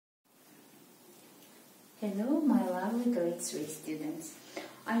Hello my lovely grade 3 students.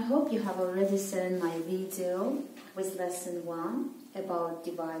 I hope you have already seen my video with lesson 1 about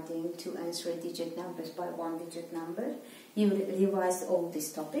dividing 2 and 3 digit numbers by 1 digit number. You revised all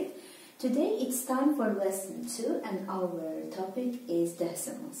this topic. Today it's time for lesson 2 and our topic is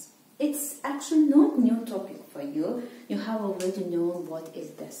decimals. It's actually not new topic for you. You have already known what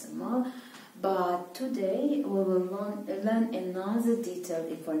is decimal. But today we will learn another detailed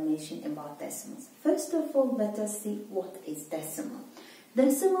information about decimals. First of all, let us see what is decimal.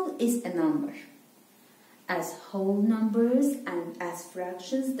 Decimal is a number. As whole numbers and as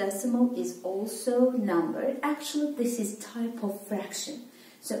fractions, decimal is also number. Actually, this is type of fraction.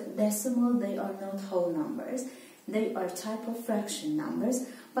 So decimal, they are not whole numbers. They are type of fraction numbers.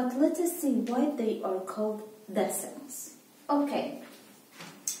 But let us see why they are called decimals. Okay.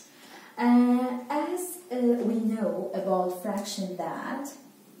 As we know about fraction that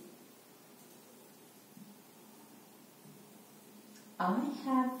I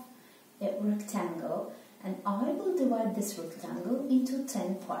have a rectangle and I will divide this rectangle into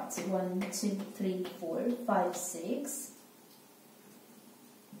 10 parts. 1, 2, 3, 4, 5, 6,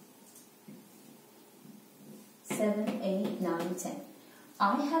 7, 8, 9, 10.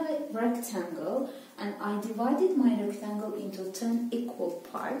 I have a rectangle and I divided my rectangle into 10 equal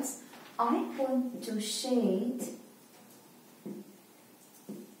parts. I want to shade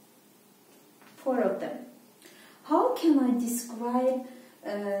 4 of them. How can I describe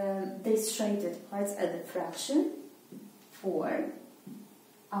these shaded parts as a fraction? 4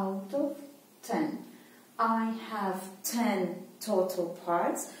 out of 10. I have 10 total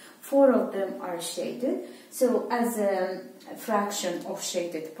parts. 4 of them are shaded. So as a fraction of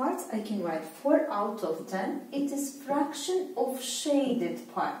shaded parts, I can write 4 out of 10. It is fraction of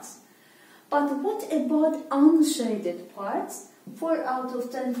shaded parts. But what about unshaded parts? 4 out of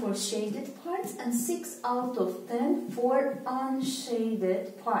 10 for shaded parts and 6 out of 10 for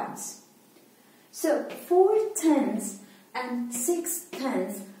unshaded parts. So 4 tenths and 6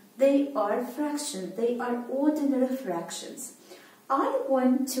 tenths, they are fractions. They are ordinary fractions. I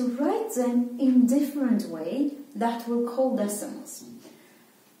want to write them in different way that we'll call decimals.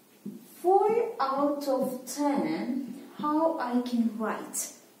 4 out of 10, how I can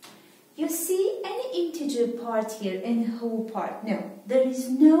write? You see any integer part here, any whole part? No, there is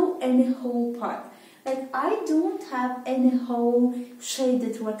no any whole part. Like I don't have any whole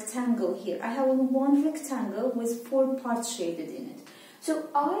shaded rectangle here. I have only one rectangle with 4 parts shaded in it. So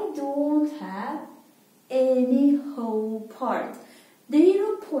I don't have any whole part.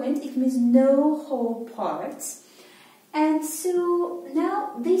 0 point, it means no whole parts. And so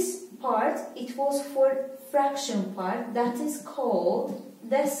now this part, it was for fraction part, that is called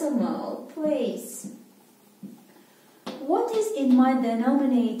decimal place. What is in my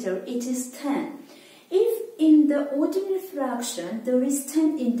denominator? It is 10. If in the ordinary fraction there is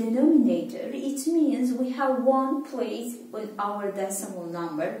 10 in denominator, it means we have one place with our decimal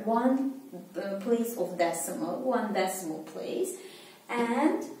number, one place of decimal, one decimal place,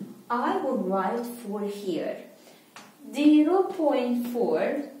 and I will write 4 here.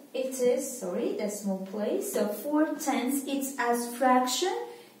 0.4, it is, decimal place, so 4 tenths, it's as fraction,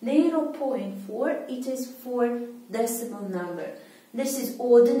 0.4, it is for decimal number. This is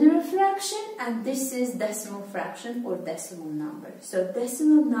ordinary fraction and this is decimal fraction or decimal number. So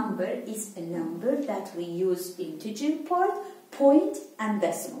decimal number is a number that we use integer part, point and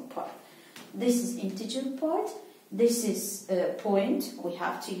decimal part. This is integer part, this is point, we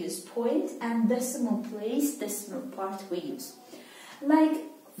have to use point, and decimal place, decimal part we use. Like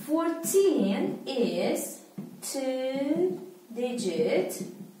 14 is 2-digit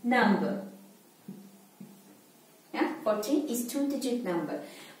number. Yeah, 14 is 2-digit number.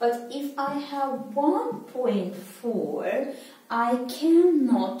 But if I have 1.4, I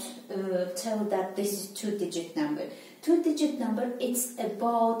cannot tell that this is 2-digit number. 2-digit number, it's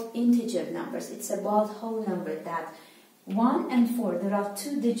about integer numbers. It's about whole number that 1 and 4, there are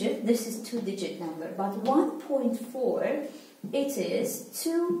 2 digits. This is 2-digit number. But 1.4, it is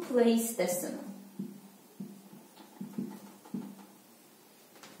 2 place decimal.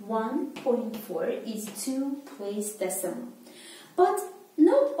 1.4 is 2 place decimal. But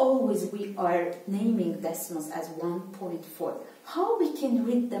not always we are naming decimals as 1.4. How we can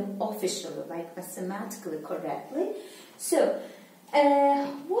read them officially, like mathematically correctly? So,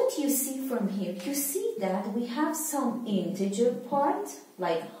 what you see from here, you see that we have some integer part,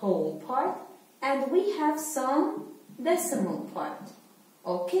 like whole part, and we have some decimal part.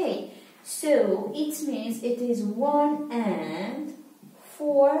 Okay, so it means it is 1 and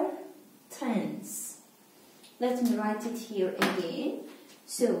 4 tenths. Let me write it here again.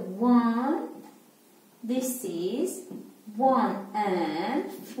 So 1 This is 1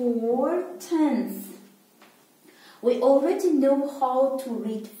 and 4/10. We already know how to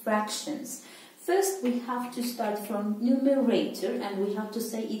read fractions. First, we have to start from numerator and we have to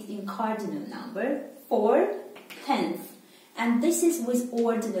say it in cardinal number, 4/10. And this is with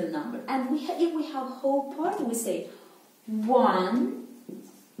ordinal number. And if we have whole part, we say 1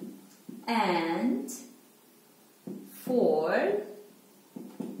 and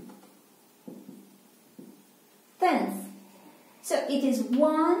 4/10. So it is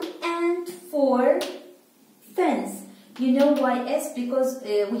 1 and 4/10. You know why S? Because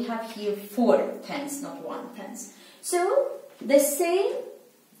we have here 4/10, not 1/10. So the same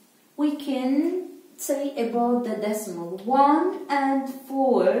we can say about the decimal, 1 and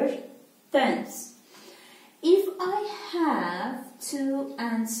 4/10. If I have 2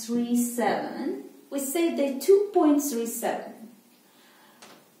 and 3/7, we say the 2.37.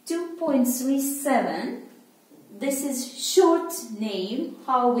 2.37, this is short name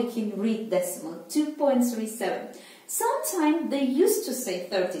how we can read decimal, 2.37. Sometimes they used to say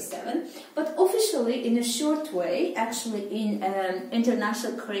 37, but officially in a short way, actually in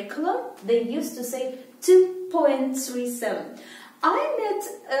international curriculum, they used to say 2.37. I met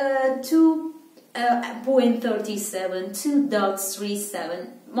 2.37, 2.37,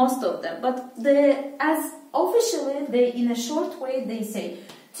 most of them, but as officially in a short way they say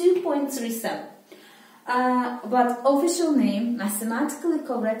 2.37. But official name, mathematically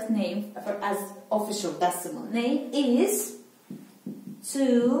correct name as official decimal name is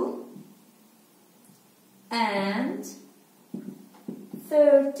 2 and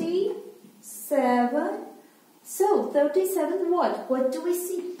 37. So 37 what? What do we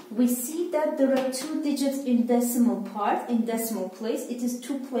see? We see that there are 2 digits in decimal part, in decimal place. It is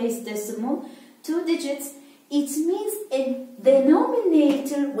 2 place decimal, 2 digits. It means in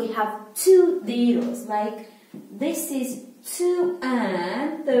denominator we have 2 zeros, like this is 2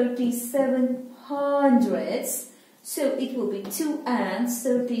 and 37 hundredths, so it will be 2 and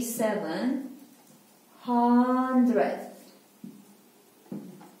 37 hundredths.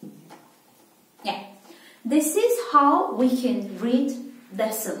 Yeah, this is how we can read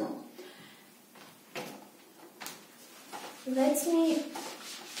decimal. Let me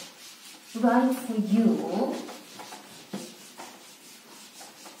write for you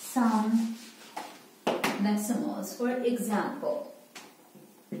some decimals. For example,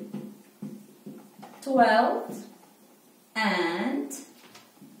 12 and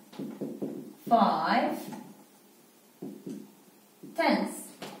 5/10.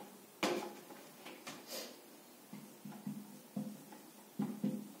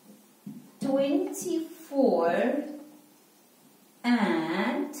 24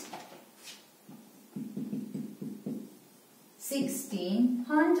 and 16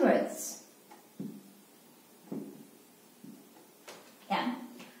 hundredths. Yeah.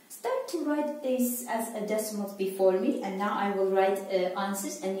 Start to write this as a decimals before me, and now I will write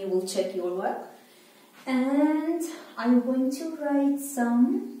answers and you will check your work. And I'm going to write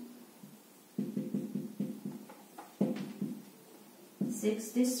some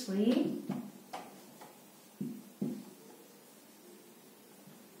 63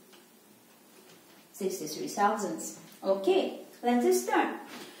 thousandths. Okay, let us start.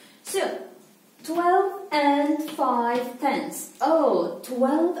 So 12 and 5/10. Oh,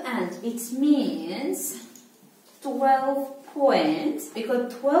 12 and it means 12 points,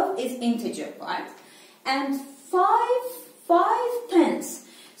 because 12 is integer part, and 5/10.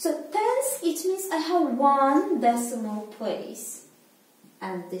 So tenths, it means I have 1 decimal place,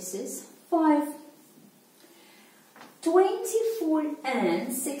 and this is 5. 24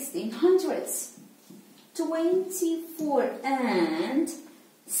 and 16 hundredths. 24 and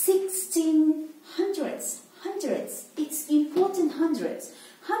 16 hundredths. Hundredths, it's important hundredths.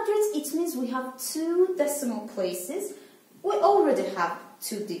 Hundredths, it means we have 2 decimal places. We already have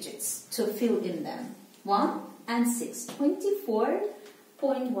 2 digits to fill in them. 1 and 6.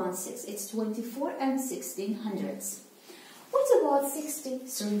 24.16. It's 24 and 16 hundredths. What about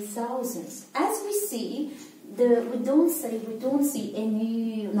 63 thousandths? As we see, we don't see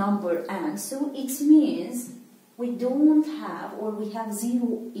any number and, so it means we don't have, or we have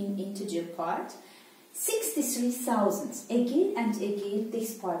 0 in integer part. 63 thousandths. Again and again,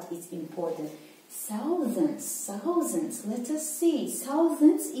 this part is important. Thousandths. Let us see.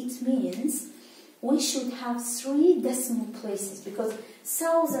 Thousandths, it means we should have 3 decimal places, because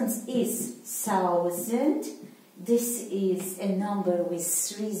thousandths is 1000. This is a number with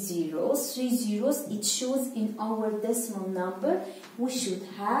 3 zeros. 3 zeros, it shows in our decimal number we should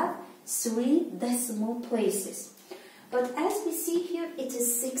have 3 decimal places. But as we see here, it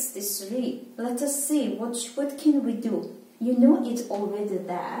is 63. Let us see, what can we do? You know it's already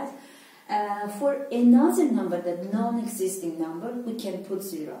that. For another number, the non-existing number, we can put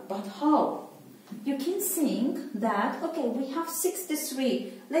 0. But how? You can think that, okay, we have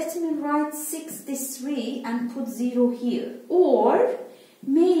 63. Let me write 63 and put 0 here. Or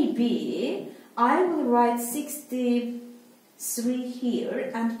maybe I will write 63 here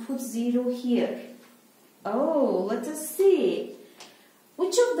and put 0 here. Oh, let us see.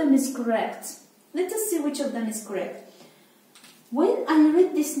 Which of them is correct? Let us see which of them is correct. When I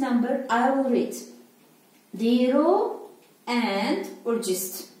read this number, I will read 0 and, or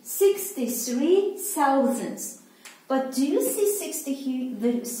just 63 thousandths. But do you see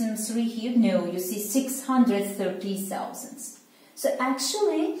 63 here? No, you see 630 thousandths. So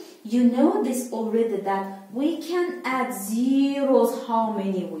actually, you know this already, that we can add zeros how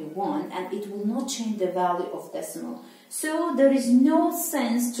many we want and it will not change the value of decimal. So there is no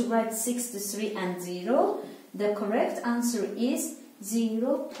sense to write 63 and 0. The correct answer is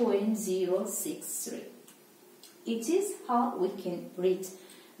 0.063. It is how we can read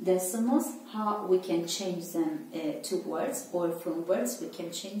decimals, how we can change them to words, or from words we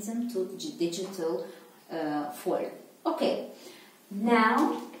can change them to digital form. Okay,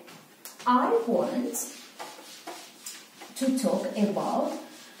 now I want to talk about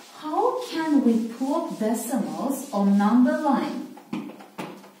how can we plot decimals on number line.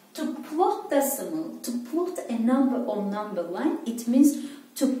 To plot decimal, to plot a number on number line, it means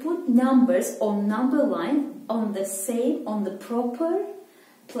to put numbers on number line on the proper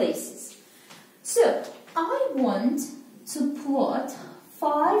places. So I want to plot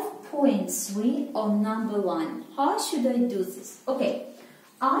 5.3 on number line. How should I do this? Okay,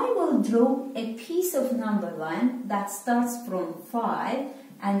 I will draw a piece of number line that starts from 5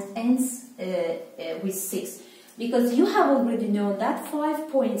 and ends with 6. Because you have already known that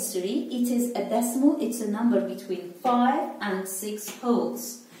 5.3, it is a decimal, it's a number between 5 and 6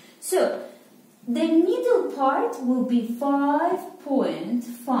 wholes. So, the middle part will be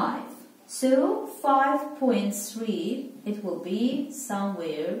 5.5. So, 5.3, it will be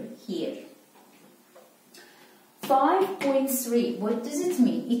somewhere here. 5.3, what does it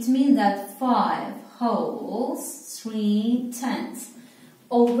mean? It means that 5 wholes, 3 tenths.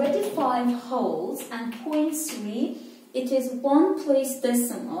 Already 5 wholes and 0.3, it is one place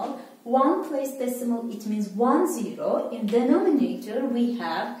decimal. One place decimal, it means 1 0. In denominator, we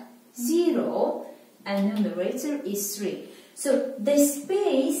have 0 and numerator is 3. So the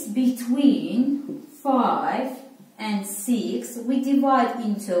space between 5 and 6, we divide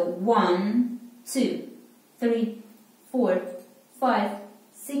into 1, 2, 3, 4, 5,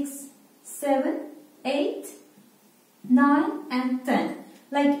 6, 7, 8, 9, and 10.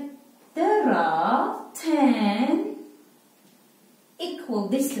 Like, there are 10 equal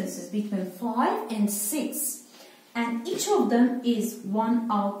distances between 5 and 6. And each of them is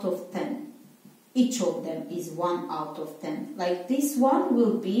 1 out of 10. Each of them is 1 out of 10. Like, this one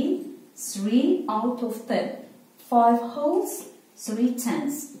will be 3 out of 10. 5 wholes, 3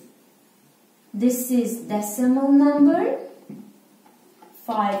 tenths. This is decimal number,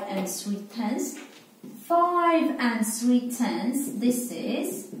 5 and 3 tenths. 5 and 3 tenths, this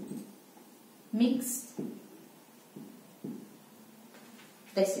is mixed.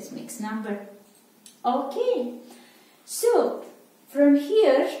 This is mixed number. Okay, so from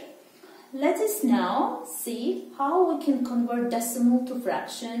here, let us now see how we can convert decimal to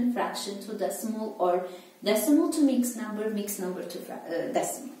fraction, fraction to decimal, or decimal to mixed number to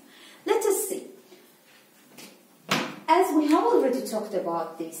decimal. Let us see. As we have already talked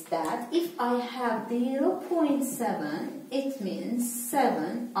about this, that if I have 0.7, it means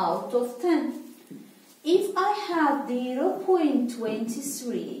 7 out of 10. If I have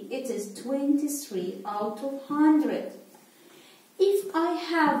 0.23, it is 23 out of 100. If I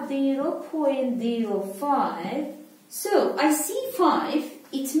have 0.05, so I see 5,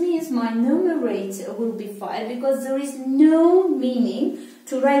 it means my numerator will be 5 because there is no meaning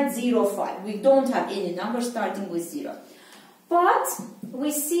to write 0.5. We don't have any number starting with 0. But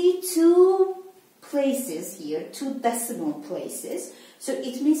we see 2 places here, 2 decimal places. So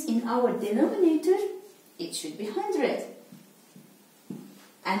it means in our denominator, it should be 100.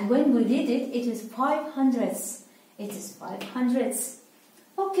 And when we read it, it is 5 hundredths. It is 5 hundredths.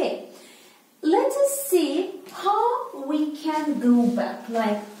 Okay, let us see how we can go back.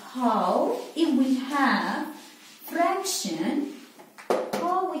 Like how, if we have fraction,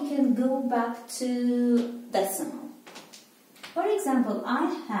 how we can go back to decimal. For example, I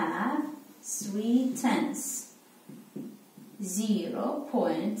have 3 tenths,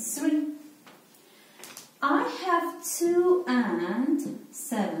 0.3. I have 2 and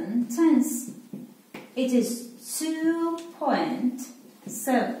 7/10. It is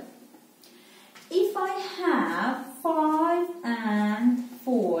 2.7. If I have 5 and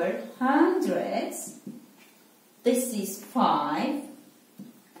 4/100, this is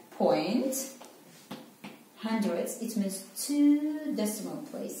 5.100. It means 2 decimal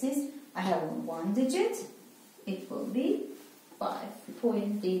places. I have 1 digit. It will be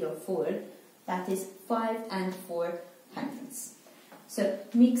 5.04. That is 5 and 4/100. So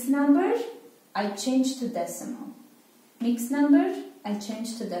mixed number, I change to decimal. Mixed number, I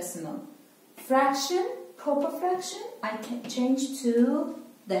change to decimal. Fraction, proper fraction, I can change to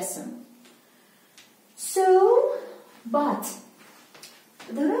decimal. So, but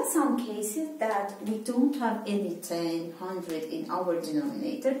there are some cases that we don't have any 10, 100 in our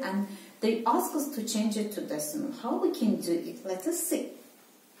denominator and they ask us to change it to decimal. How we can do it? Let us see.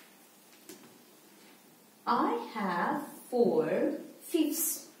 I have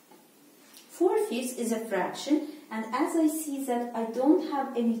 4/5. 4/5 is a fraction, and as I see that I don't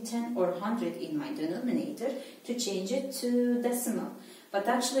have any 10 or 100 in my denominator to change it to decimal. But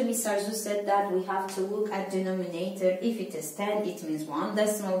actually Ms. Arzu said that we have to look at denominator. If it is 10, it means 1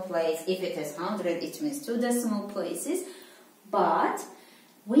 decimal place. If it is 100, it means 2 decimal places. But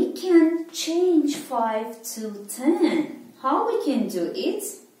we can change 5 to 10. How we can do it?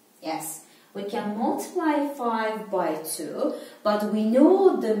 Yes. We can multiply 5 by 2, but we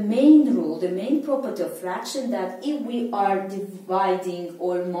know the main rule, the main property of fraction, that if we are dividing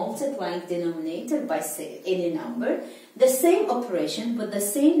or multiplying denominator by any number, the same operation with the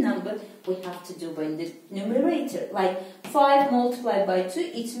same number we have to do by the numerator. Like 5 multiplied by 2,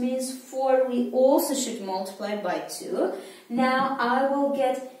 it means 4 we also should multiply by 2. Now I will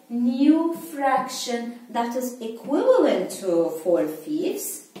get new fraction that is equivalent to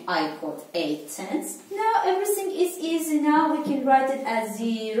 4/5. I got 8/10. Now everything is easy. Now we can write it as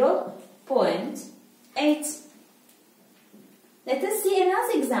 0.8. Let us see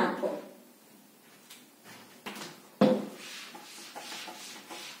another example.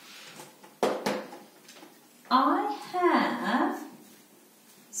 I have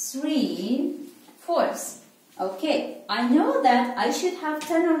 3/4. Okay, I know that I should have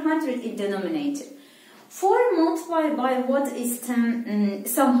 10 or 100 in denominator. 4 multiplied by what is 10?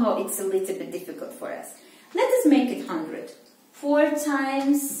 Somehow it's a little bit difficult for us. Let us make it 100. 4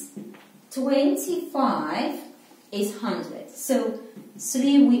 times 25 is 100. So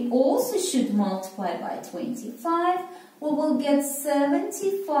 3 we also should multiply by 25. We will get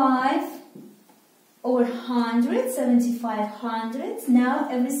 75 or 100, 75 hundredths. Now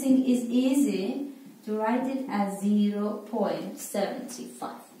everything is easy to write it as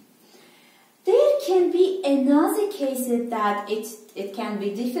 0.75. There can be another case that it can be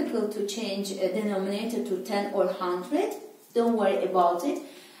difficult to change a denominator to 10 or 100. Don't worry about it.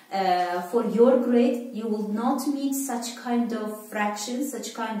 For your grade, you will not meet such kind of fractions,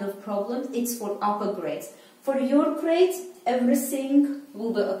 such kind of problems. It's for upper grades. For your grade, everything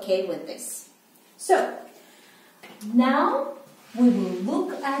will be okay with this. So, now we will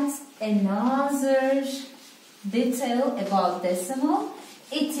look at another detail about decimal.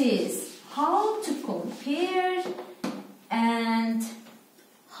 It is how to compare and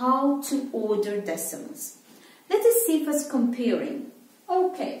how to order decimals. Let us see first comparing.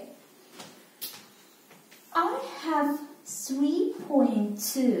 Okay. I have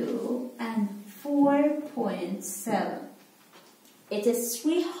 3.2 and 4.7. It is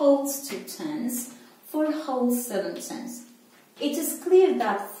 3 whole 2/10, 4 whole 7/10. It is clear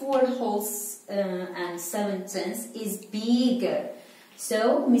that 4 whole and 7/10 is bigger. So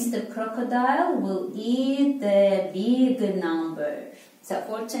Mr. Crocodile will eat the bigger number. So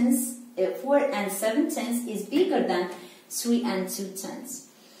 4 and 7/10 is bigger than 3 and 2/10.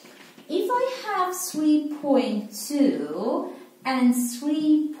 If I have 3.2 and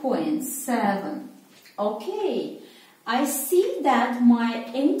 3.7, okay, I see that my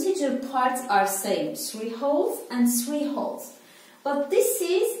integer parts are same, 3 wholes and 3 wholes. But this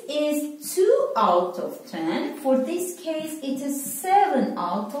is 2 out of 10. For this case, it is 7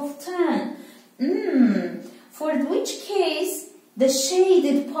 out of 10. For which case, the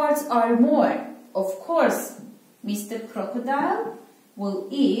shaded parts are more. Of course, Mr. Crocodile will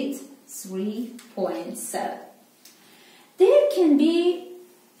eat 3.7. There can be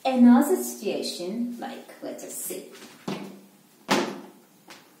another situation, like, let us see.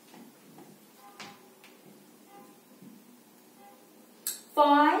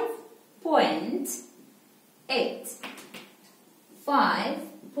 5.8,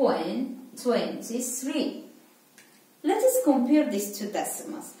 5.23. Let us compare these two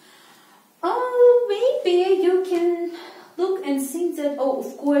decimals. Oh, maybe maybe you can look and think that, oh,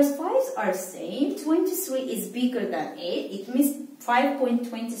 of course, 5s are same. 23 is bigger than 8. It means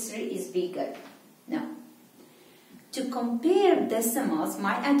 5.23 is bigger. No. To compare decimals,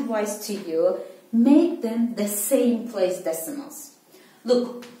 my advice to you, make them the same place decimals.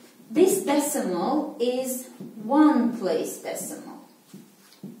 Look, this decimal is one place decimal.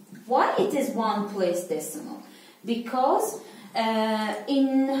 Why it is one place decimal? Because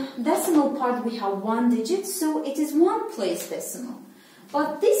in decimal part we have one digit, so it is one place decimal.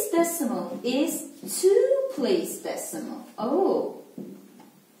 But this decimal is two place decimal. Oh.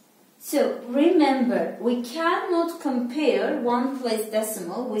 So remember, we cannot compare one place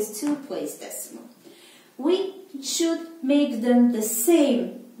decimal with two place decimal. We should make them the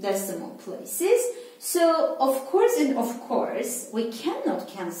same decimal places. So of course, we cannot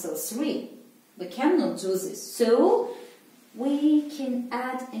cancel 3. We cannot do this. So we can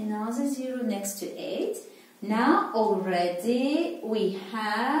add another 0 next to 8. Now already we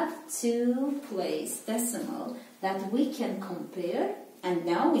have two place decimal that we can compare. And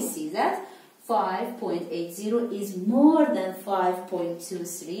now we see that 5.80 is more than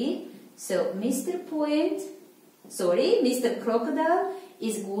 5.23. So Mr. Crocodile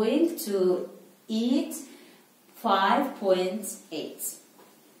is going to eat 5.8.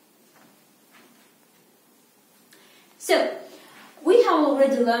 So we have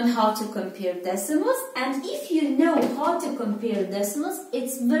already learned how to compare decimals, and if you know how to compare decimals,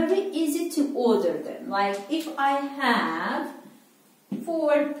 it's very easy to order them. Like if I have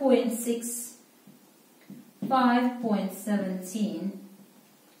 4.6, 5.17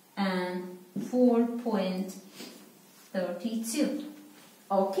 and 4.32.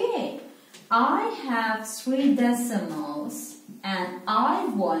 Okay, I have 3 decimals and I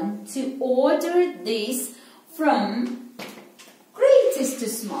want to order this from greatest to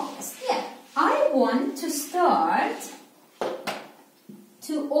smallest. Yeah, I want to start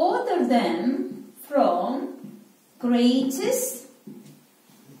to order them from greatest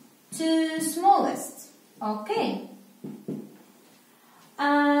to smallest. Okay.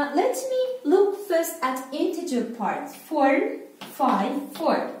 Let me look first at integer part. 4, 5,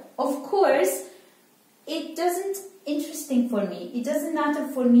 4. Of course, it doesn't interesting for me. It doesn't matter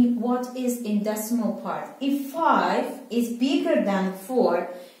for me what is in decimal part. If 5 is bigger than 4,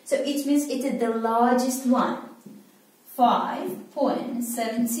 so it means it is the largest one.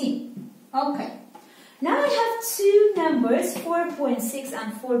 5.17. Okay. Now I have two numbers, 4.6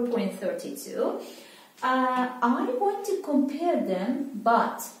 and 4.32. I want to compare them,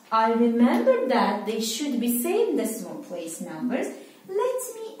 but I remember that they should be same decimal place numbers. Let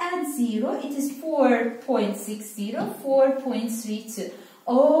me add 0. It is 4.60, 4.32.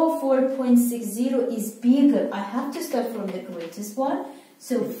 Oh, 4.60 is bigger. I have to start from the greatest one.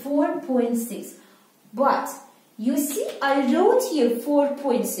 So 4.6. But you see, I wrote here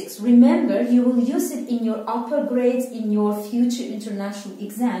 4.6. Remember, you will use it in your upper grades, in your future international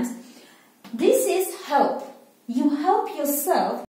exams. This is help. You help yourself